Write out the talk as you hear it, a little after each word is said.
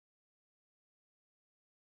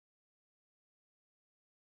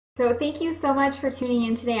So thank you so much for tuning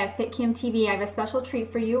in today at FitKim TV. I have a special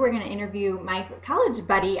treat for you. We're going to interview my college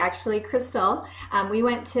buddy, actually, Kristel. We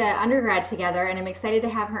went to undergrad together, and I'm excited to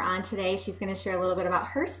have her on today. She's going to share a little bit about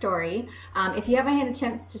her story. If you haven't had a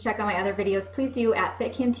chance to check out my other videos, please do at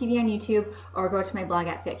FitKim TV on YouTube or go to my blog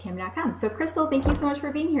at fitkim.com. So Kristel, thank you so much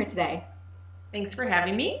for being here today. Thanks for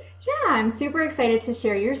having me. Yeah, I'm super excited to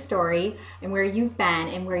share your story and where you've been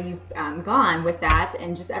and where you've gone with that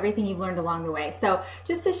and just everything you've learned along the way. So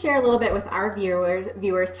just to share a little bit with our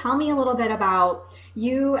viewers, tell me a little bit about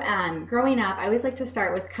you growing up. I always like to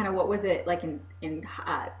start with kind of what was it like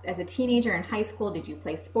as a teenager in high school? Did you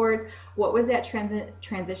play sports? What was that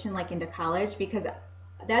transition like into college? Because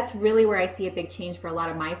that's really where I see a big change for a lot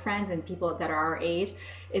of my friends and people that are our age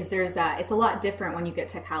is it's a lot different when you get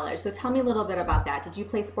to college. So tell me a little bit about that. Did you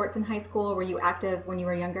play sports in high school? Were you active when you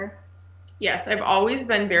were younger? Yes, I've always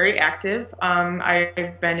been very active.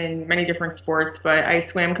 I've been in many different sports, but I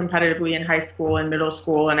swam competitively in high school and middle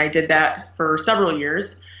school, and I did that for several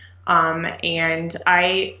years. And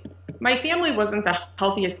my family wasn't the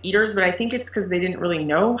healthiest eaters, but I think it's because they didn't really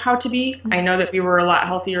know how to be. I know that we were a lot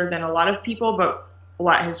healthier than a lot of people, but a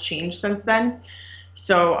lot has changed since then.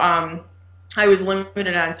 So I was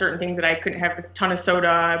limited on certain things that I couldn't have a ton of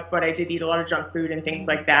soda, but I did eat a lot of junk food and things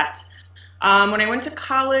like that. When I went to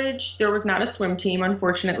college, there was not a swim team,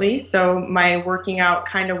 unfortunately. So my working out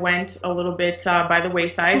kind of went a little bit by the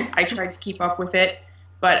wayside. I tried to keep up with it,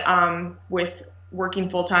 but with working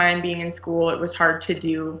full time, being in school, it was hard to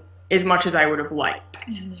do as much as I would have liked.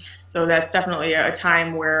 Mm-hmm. So that's definitely a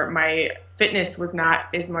time where my fitness was not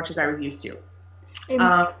as much as I was used to.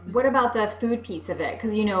 And what about the food piece of it?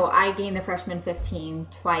 Because, I gained the freshman 15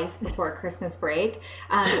 twice before Christmas break.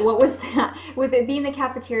 What was that? With it being the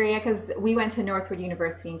cafeteria, because we went to Northwood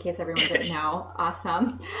University, in case everyone didn't know.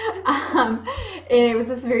 Awesome. And it was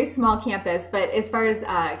this very small campus. But as far as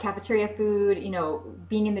cafeteria food,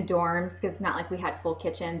 being in the dorms, because it's not like we had full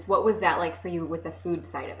kitchens, what was that like for you with the food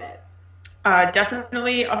side of it?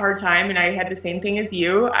 Definitely a hard time, and I had the same thing as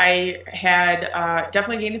you. I had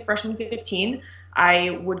definitely gained the freshman 15.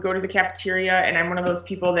 I would go to the cafeteria, and I'm one of those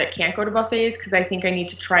people that can't go to buffets because I think I need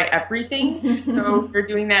to try everything. So if you're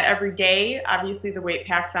doing that every day, obviously the weight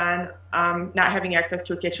packs on. Not having access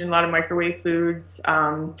to a kitchen, a lot of microwave foods,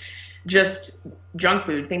 just junk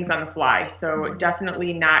food, things on the fly. So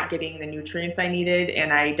definitely not getting the nutrients I needed,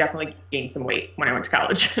 and I definitely gained some weight when I went to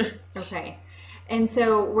college. Okay. And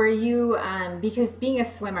so were you, because being a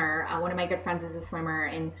swimmer, one of my good friends is a swimmer,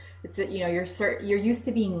 and it's, you're used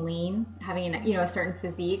to being lean, having, a certain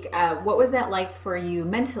physique. What was that like for you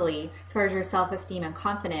mentally, as far as your self-esteem and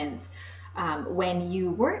confidence, when you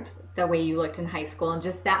weren't the way you looked in high school and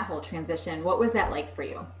just that whole transition? What was that like for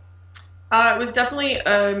you? It was definitely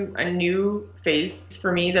a new phase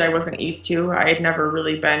for me that I wasn't used to. I had never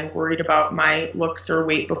really been worried about my looks or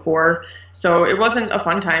weight before, so it wasn't a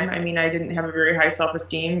fun time. I mean, I didn't have a very high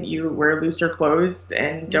self-esteem. You wear looser clothes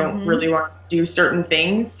and don't really want to do certain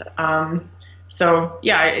things. So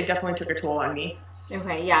yeah, it definitely took a toll on me.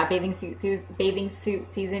 Okay, yeah, bathing suit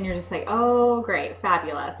season, you're just like, oh, great,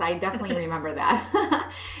 fabulous. I definitely remember that.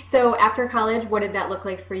 So after college, what did that look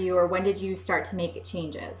like for you, or when did you start to make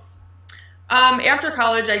changes? After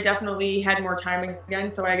college, I definitely had more time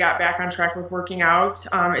again, so I got back on track with working out.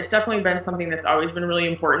 It's definitely been something that's always been really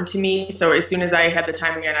important to me. So as soon as I had the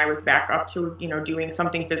time again, I was back up to, doing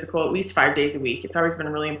something physical at least 5 days a week. It's always been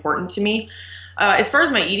really important to me. As far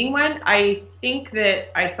as my eating went, I think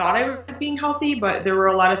that I thought I was being healthy, but there were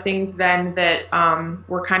a lot of things then that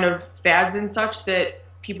were kind of fads and such that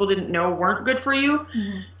people didn't know weren't good for you.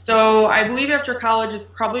 Mm-hmm. So I believe after college is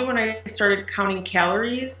probably when I started counting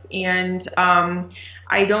calories, and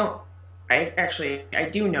I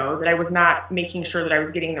do know that I was not making sure that I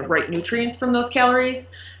was getting the right nutrients from those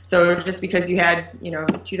calories. So just because you had,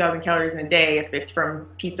 2,000 calories in a day, if it's from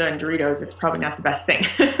pizza and Doritos, it's probably not the best thing.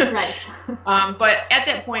 Right. But at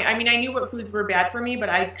that point, I knew what foods were bad for me, but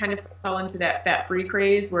I kind of fell into that fat-free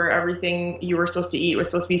craze where everything you were supposed to eat was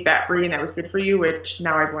supposed to be fat-free and that was good for you, which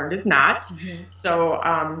now I've learned is not. Mm-hmm. So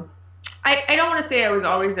I don't want to say I was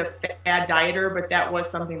always a fad dieter, but that was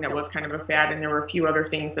something that was kind of a fad, and there were a few other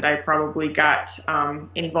things that I probably got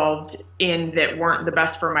involved in that weren't the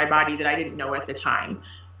best for my body that I didn't know at the time.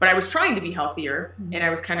 But I was trying to be healthier, and I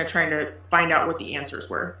was kind of trying to find out what the answers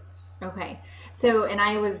were. Okay. So, and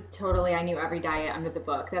I knew every diet under the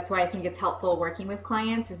book. That's why I think it's helpful working with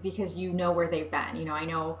clients, is because you know where they've been. I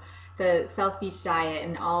know the South Beach diet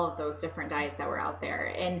and all of those different diets that were out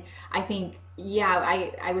there. And I think,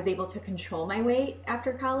 I was able to control my weight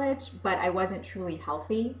after college, but I wasn't truly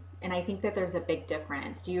healthy. And I think that there's a big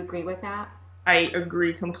difference. Do you agree with that? I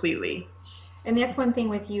agree completely. And that's one thing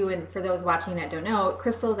with you, and for those watching that don't know,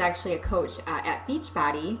 Kristel is actually a coach at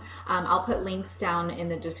Beachbody. I'll put links down in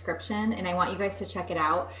the description, and I want you guys to check it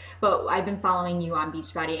out. But I've been following you on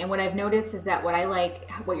Beachbody, and what I've noticed is that what I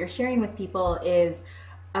like, what you're sharing with people is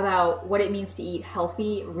about what it means to eat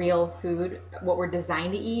healthy, real food, what we're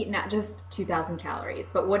designed to eat, not just 2,000 calories,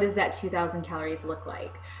 but what does that 2,000 calories look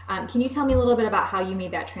like? Can you tell me a little bit about how you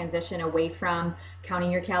made that transition away from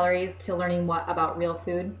counting your calories to learning what about real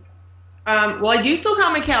food? Well, I do still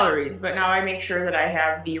count my calories, but now I make sure that I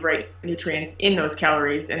have the right nutrients in those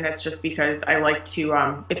calories, and that's just because I like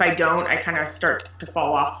to, if I don't, I kind of start to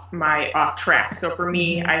fall off track. So for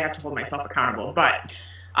me, I have to hold myself accountable. But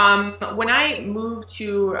when I moved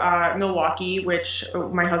to Milwaukee, which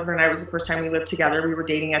my husband and I was the first time we lived together, we were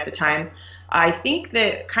dating at the time, I think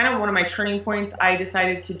that kind of one of my turning points, I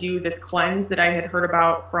decided to do this cleanse that I had heard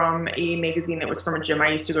about from a magazine that was from a gym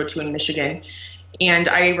I used to go to in Michigan. And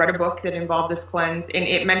I read a book that involved this cleanse, and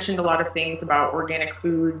it mentioned a lot of things about organic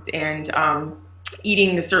foods and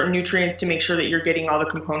eating the certain nutrients to make sure that you're getting all the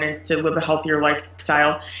components to live a healthier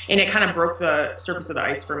lifestyle. And it kind of broke the surface of the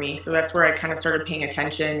ice for me. So that's where I kind of started paying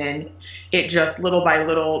attention, and it just little by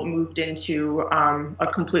little moved into a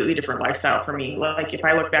completely different lifestyle for me. Like if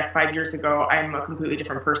I look back 5 years ago, I'm a completely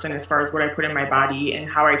different person as far as what I put in my body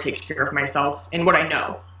and how I take care of myself and what I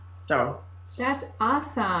know. So that's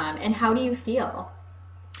awesome. And how do you feel?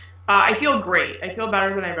 I feel great. I feel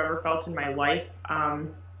better than I've ever felt in my life.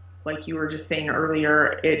 Like you were just saying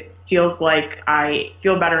earlier, it feels like I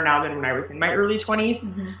feel better now than when I was in my early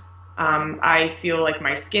 20s. I feel like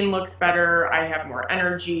my skin looks better. I have more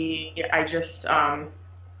energy. I just,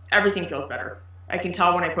 everything feels better. I can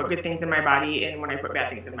tell when I put good things in my body and when I put bad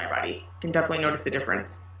things in my body. I can definitely notice the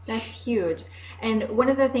difference. That's huge. And one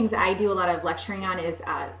of the things I do a lot of lecturing on is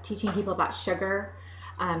teaching people about sugar,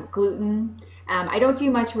 gluten. I don't do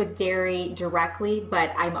much with dairy directly,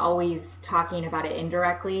 but I'm always talking about it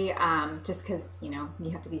indirectly, just because, you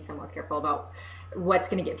have to be somewhat careful about what's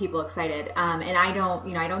going to get people excited. And I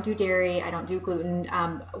don't do dairy. I don't do gluten.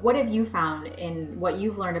 What have you found in what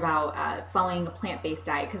you've learned about following a plant-based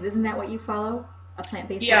diet? Because isn't that what you follow, a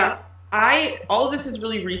plant-based diet? All of this is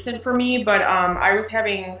really recent for me, but I was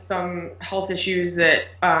having some health issues that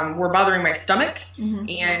were bothering my stomach.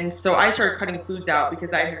 And so I started cutting foods out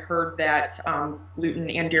because I had heard that gluten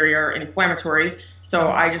and dairy are inflammatory.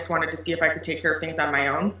 So I just wanted to see if I could take care of things on my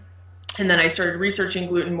own. And then I started researching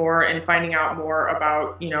gluten more and finding out more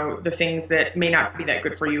about, the things that may not be that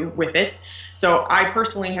good for you with it. So I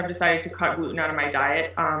personally have decided to cut gluten out of my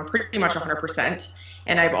diet pretty much 100%.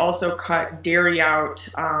 And I've also cut dairy out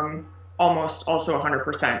almost also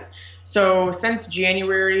 100%. So since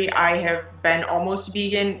January, I have been almost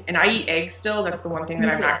vegan, and I eat eggs still. That's the one thing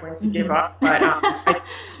that I'm not going to give up. But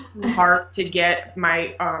it's hard to get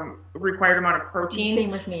my required amount of protein.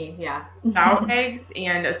 Same with me, yeah. Without eggs,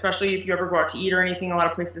 and especially if you ever go out to eat or anything, a lot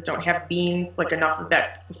of places don't have beans, like enough of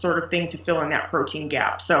that sort of thing to fill in that protein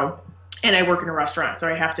gap. So, and I work in a restaurant, so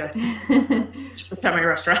I have to at my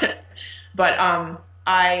restaurant. But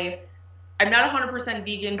I'm not 100%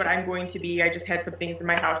 vegan, but I'm going to be. I just had some things in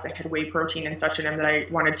my house that had whey protein and such in them that I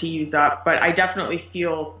wanted to use up. But I definitely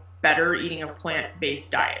feel better eating a plant-based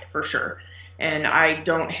diet for sure. And I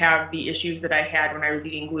don't have the issues that I had when I was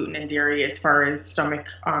eating gluten and dairy as far as stomach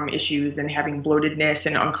issues and having bloatedness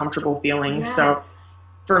and uncomfortable feelings. Yes. So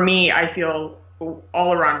for me, I feel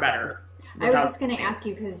all around better. I was just going to ask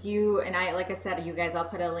you, because you and I, like I said, you guys, I'll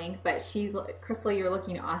put a link, but Kristel, you're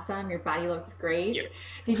looking awesome. Your body looks great. Yep.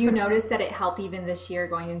 Did you notice that it helped even this year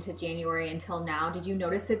going into January until now? Did you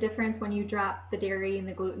notice a difference when you dropped the dairy and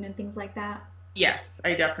the gluten and things like that? Yes,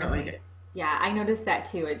 I definitely did. Yeah, I noticed that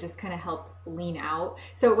too. It just kind of helped lean out.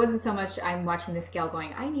 So it wasn't so much I'm watching the scale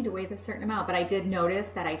going, I need to weigh this certain amount, but I did notice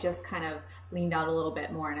that I just kind of leaned out a little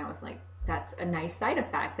bit more, and I was like, that's a nice side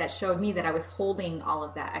effect that showed me that I was holding all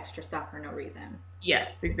of that extra stuff for no reason.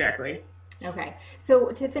 Yes, exactly. Okay.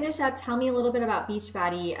 So to finish up, tell me a little bit about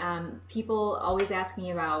Beachbody. People always ask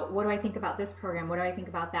me about, what do I think about this program? What do I think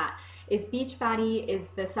about that? Is Beachbody, is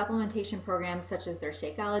the supplementation program such as their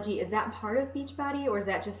Shakeology, is that part of Beachbody, or does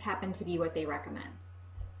that just happen to be what they recommend?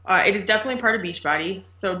 It is definitely part of Beachbody.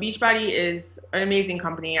 So Beachbody is an amazing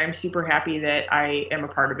company. I'm super happy that I am a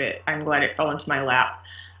part of it. I'm glad it fell into my lap.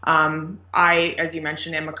 I, as you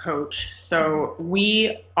mentioned, am a coach. So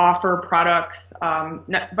we offer products,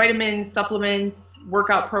 vitamins, supplements,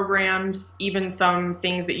 workout programs, even some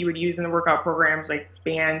things that you would use in the workout programs like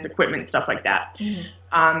bands, equipment, stuff like that.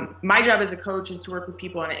 My job as a coach is to work with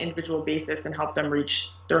people on an individual basis and help them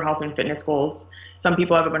reach their health and fitness goals. Some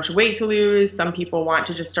people have a bunch of weight to lose. Some people want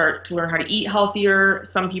to just start to learn how to eat healthier.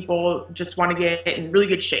 Some people just want to get in really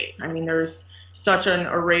good shape. I mean, there's such an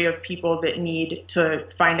array of people that need to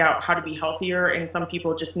find out how to be healthier, and some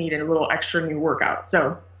people just need a little extra new workout.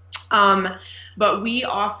 So, but we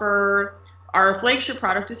offer, our flagship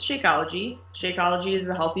product is Shakeology. Shakeology is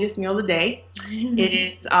the healthiest meal of the day. It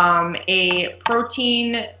is a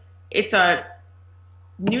protein, it's a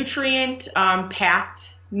nutrient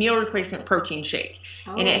packed meal replacement protein shake.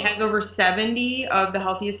 And it has over 70 of the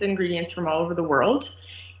healthiest ingredients from all over the world.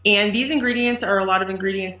 And these ingredients are a lot of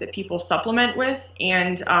ingredients that people supplement with,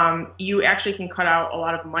 and you actually can cut out a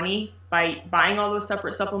lot of money by buying all those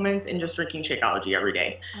separate supplements and just drinking Shakeology every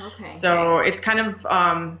day. Okay. So it's kind of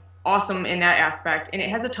awesome in that aspect, and it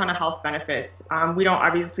has a ton of health benefits. We don't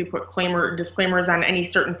obviously put disclaimers on any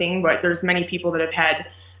certain thing, but there's many people that have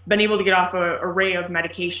been able to get off an array of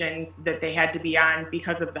medications that they had to be on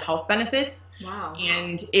because of the health benefits. Wow.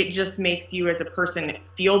 And it just makes you as a person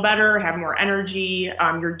feel better, have more energy.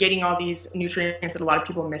 You're getting all these nutrients that a lot of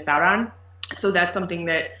people miss out on. So that's something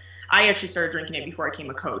that I actually started drinking it before I became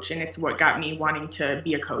a coach, and it's what got me wanting to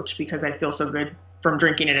be a coach because I feel so good from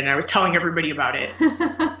drinking it, and I was telling everybody about it.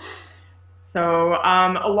 So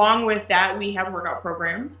along with that, we have workout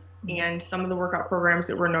programs. And some of the workout programs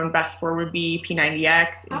that we're known best for would be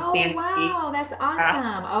P90X, Insanity. Oh, wow, that's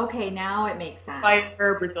awesome. Okay, now it makes sense.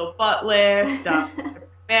 Fire, Brazil butt lift,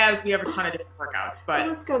 abs. We have a ton of different workouts. But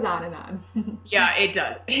the list goes on and on. Yeah, it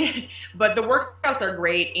does. But the workouts are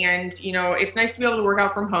great. And, you know, it's nice to be able to work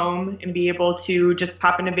out from home and be able to just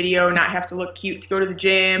pop in a video, not have to look cute to go to the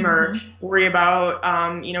gym or worry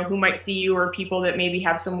about, you know, who might see you, or people that maybe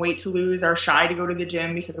have some weight to lose are shy to go to the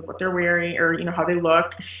gym because of what they're wearing or, you know, how they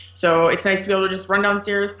look. So it's nice to be able to just run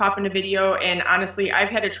downstairs, pop in a video. And honestly, I've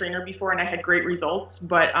had a trainer before and I had great results,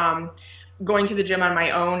 but going to the gym on my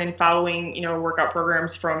own and following, you know, workout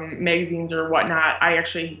programs from magazines or whatnot, I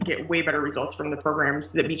actually get way better results from the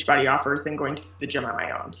programs that Beachbody offers than going to the gym on my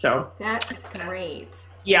own. So that's great.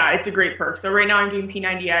 Yeah, it's a great perk. So right now I'm doing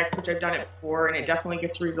P90X, which I've done it before, and it definitely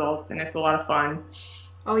gets results, and it's a lot of fun.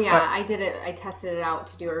 Oh yeah, but I did it. I tested it out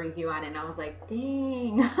to do a review on it, and I was like,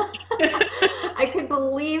 dang. I couldn't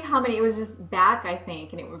believe how many, it was just back, I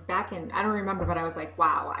think, and it was back in, I don't remember, but I was like,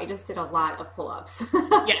 wow, I just did a lot of pull-ups.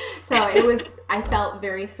 Yeah. So it was, I felt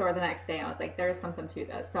very sore the next day. I was like, there's something to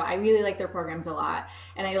this. So I really like their programs a lot,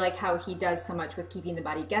 and I like how he does so much with keeping the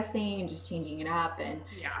body guessing and just changing it up,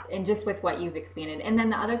 and just with what you've expanded. And then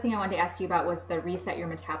the other thing I wanted to ask you about was the reset your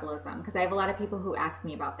metabolism, because I have a lot of people who ask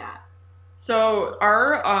me about that. So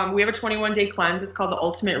we have a 21-day cleanse. It's called the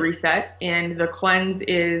Ultimate Reset, and the cleanse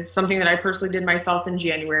is something that I personally did myself in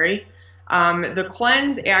January. The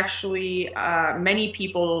cleanse actually, many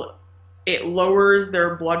people, it lowers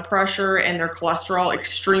their blood pressure and their cholesterol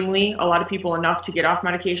extremely. A lot of people enough to get off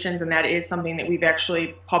medications, and that is something that we've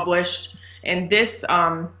actually published. And this,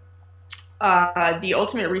 the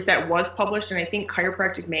Ultimate Reset was published in, I think,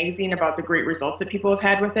 Chiropractic Magazine about the great results that people have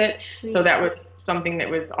had with it. Sweet. So that was something that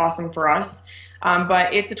was awesome for us.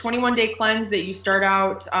 But it's a 21-day cleanse that you start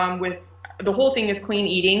out with. The whole thing is clean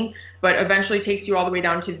eating, but eventually takes you all the way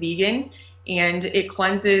down to vegan. And it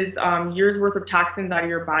cleanses years worth of toxins out of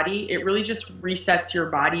your body. It really just resets your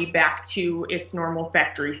body back to its normal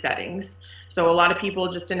factory settings. So a lot of people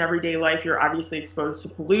just in everyday life, you're obviously exposed to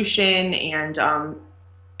pollution and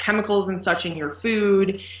chemicals and such in your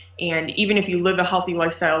food, and even if you live a healthy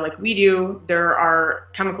lifestyle like we do, there are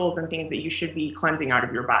chemicals and things that you should be cleansing out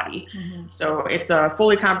of your body. So it's a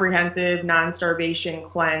fully comprehensive non-starvation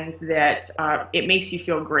cleanse that it makes you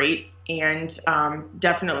feel great, and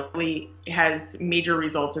definitely has major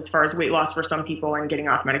results as far as weight loss for some people and getting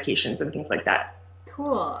off medications and things like that.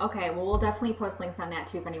 Cool. Okay. Well, we'll definitely post links on that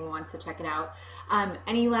too if anyone wants to check it out.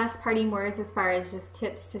 Any last parting words as far as just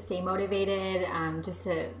tips to stay motivated, just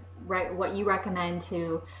to what you recommend to,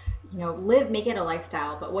 you know, make it a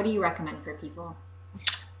lifestyle, but what do you recommend for people?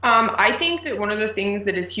 I think that one of the things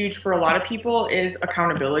that is huge for a lot of people is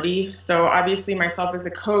accountability. So obviously myself as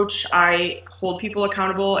a coach, I hold people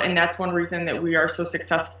accountable, and that's one reason that we are so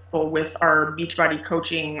successful with our Beachbody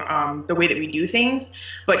coaching, the way that we do things.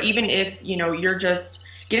 But even if, you know, you're just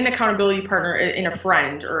get an accountability partner in a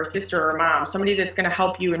friend or a sister or a mom, somebody that's going to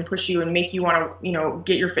help you and push you and make you want to, you know,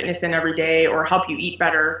 get your fitness in every day or help you eat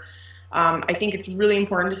better. I think it's really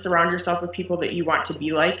important to surround yourself with people that you want to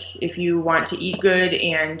be like. If you want to eat good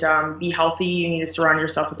and be healthy, you need to surround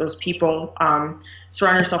yourself with those people.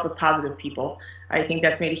 Surround yourself with positive people. I think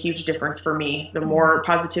that's made a huge difference for me. The more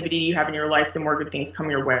positivity you have in your life, the more good things come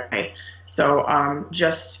your way. So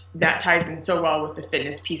just that ties in so well with the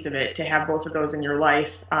fitness piece of it, to have both of those in your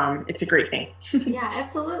life. It's a great thing. Yeah,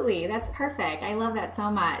 absolutely. That's perfect. I love that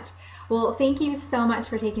so much. Well, thank you so much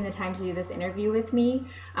for taking the time to do this interview with me.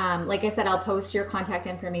 Like I said, I'll post your contact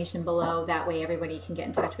information below. That way everybody can get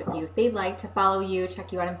in touch with you if they'd like to follow you,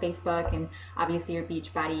 check you out on Facebook, and obviously your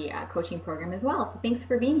Beachbody coaching program as well. So thanks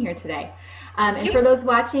for being here today. And for those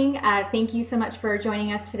watching, thank you so much for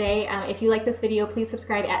joining us today. If you like this video, please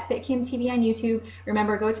subscribe at FitKim TV on YouTube.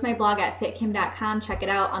 Remember, go to my blog at fitkim.com. Check it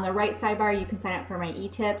out. On the right sidebar, you can sign up for my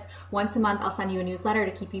e-tips. Once a month, I'll send you a newsletter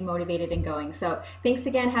to keep you motivated and going. So thanks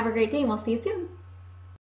again. Have a great day, and we'll see you soon.